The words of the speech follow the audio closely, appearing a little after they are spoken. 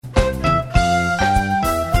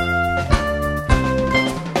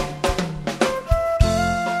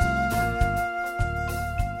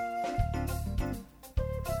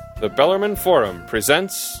The Bellarmine Forum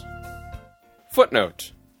presents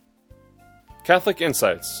Footnote: Catholic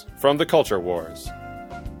Insights from the Culture Wars.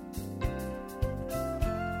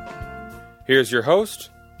 Here's your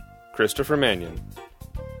host, Christopher Mannion.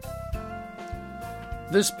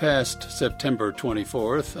 This past September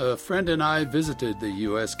 24th, a friend and I visited the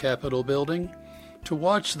U.S. Capitol building to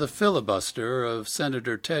watch the filibuster of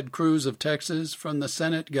Senator Ted Cruz of Texas from the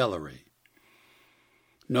Senate gallery.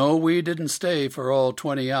 No, we didn't stay for all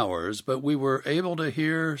 20 hours, but we were able to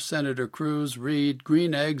hear Senator Cruz read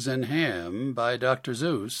Green Eggs and Ham by Dr.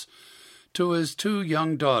 Seuss to his two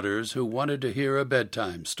young daughters who wanted to hear a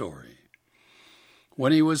bedtime story.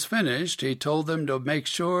 When he was finished, he told them to make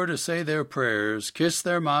sure to say their prayers, kiss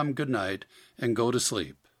their mom goodnight, and go to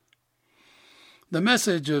sleep. The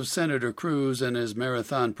message of Senator Cruz in his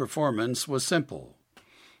marathon performance was simple.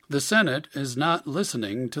 The Senate is not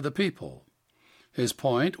listening to the people. His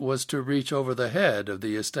point was to reach over the head of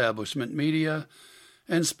the establishment media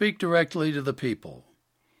and speak directly to the people.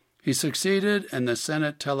 He succeeded, and the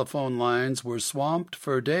Senate telephone lines were swamped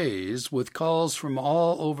for days with calls from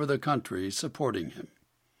all over the country supporting him.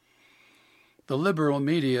 The liberal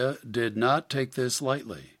media did not take this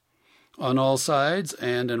lightly. On all sides,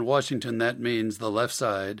 and in Washington that means the left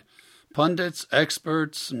side, pundits,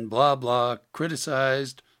 experts, and blah blah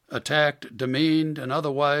criticized, attacked, demeaned, and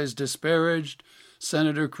otherwise disparaged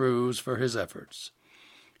Senator Cruz for his efforts.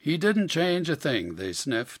 He didn't change a thing, they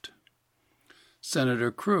sniffed.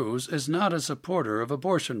 Senator Cruz is not a supporter of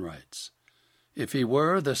abortion rights. If he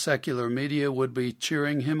were, the secular media would be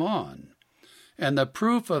cheering him on. And the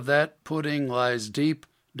proof of that pudding lies deep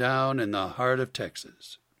down in the heart of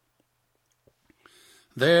Texas.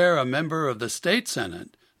 There, a member of the state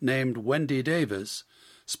Senate, named Wendy Davis,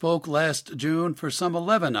 spoke last June for some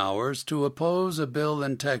 11 hours to oppose a bill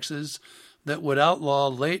in Texas that would outlaw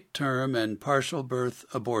late-term and partial birth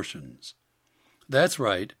abortions. That's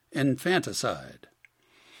right, infanticide.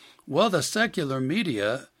 Well, the secular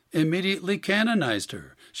media immediately canonized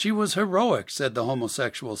her. She was heroic, said the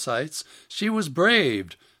homosexual sites. She was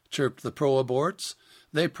brave, chirped the pro-aborts.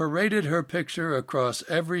 They paraded her picture across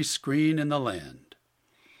every screen in the land.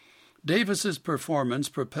 Davis's performance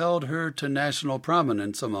propelled her to national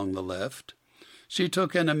prominence among the left. She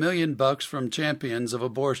took in $1 million from champions of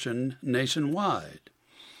abortion nationwide.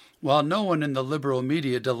 While no one in the liberal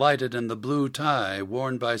media delighted in the blue tie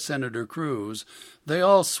worn by Senator Cruz, they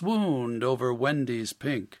all swooned over Wendy's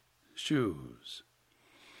pink shoes.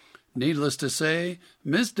 Needless to say,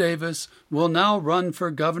 Ms. Davis will now run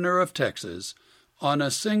for governor of Texas on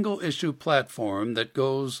a single-issue platform that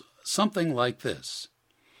goes something like this.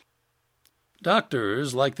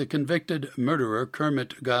 Doctors, like the convicted murderer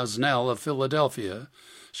Kermit Gosnell of Philadelphia,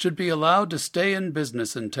 should be allowed to stay in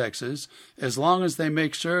business in Texas as long as they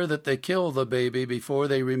make sure that they kill the baby before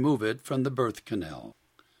they remove it from the birth canal.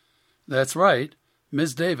 That's right.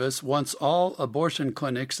 Ms. Davis wants all abortion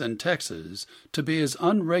clinics in Texas to be as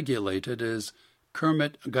unregulated as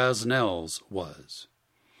Kermit Gosnell's was.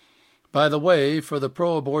 By the way, for the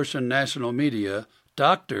pro-abortion national media,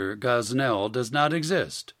 Dr. Gosnell does not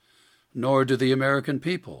exist, nor do the American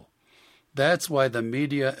people. That's why the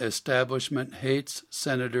media establishment hates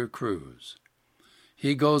Senator Cruz.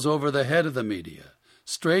 He goes over the head of the media,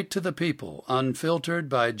 straight to the people, unfiltered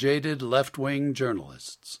by jaded left-wing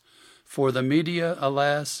journalists. For the media,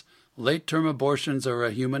 alas, late-term abortions are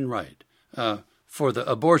a human right. For the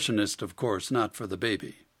abortionist, of course, not for the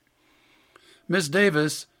baby. Ms.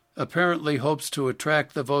 Davis apparently hopes to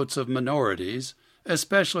attract the votes of minorities,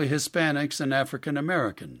 especially Hispanics and African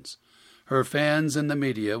Americans. Her fans in the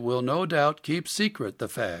media will no doubt keep secret the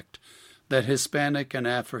fact that Hispanic and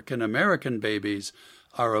African American babies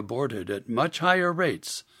are aborted at much higher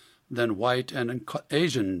rates than white and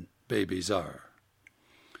Asian babies are.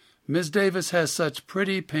 Ms. Davis has such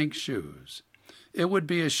pretty pink shoes. It would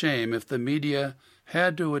be a shame if the media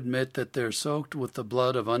had to admit that they're soaked with the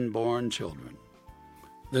blood of unborn children.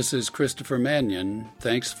 This is Christopher Mannion.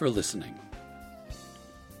 Thanks for listening.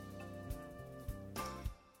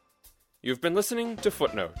 You've been listening to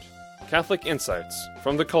Footnote: Catholic Insights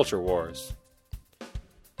from the Culture Wars.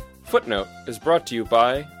 Footnote is brought to you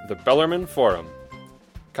by the Bellarmine Forum.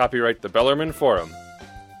 Copyright the Bellarmine Forum.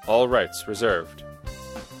 All rights reserved.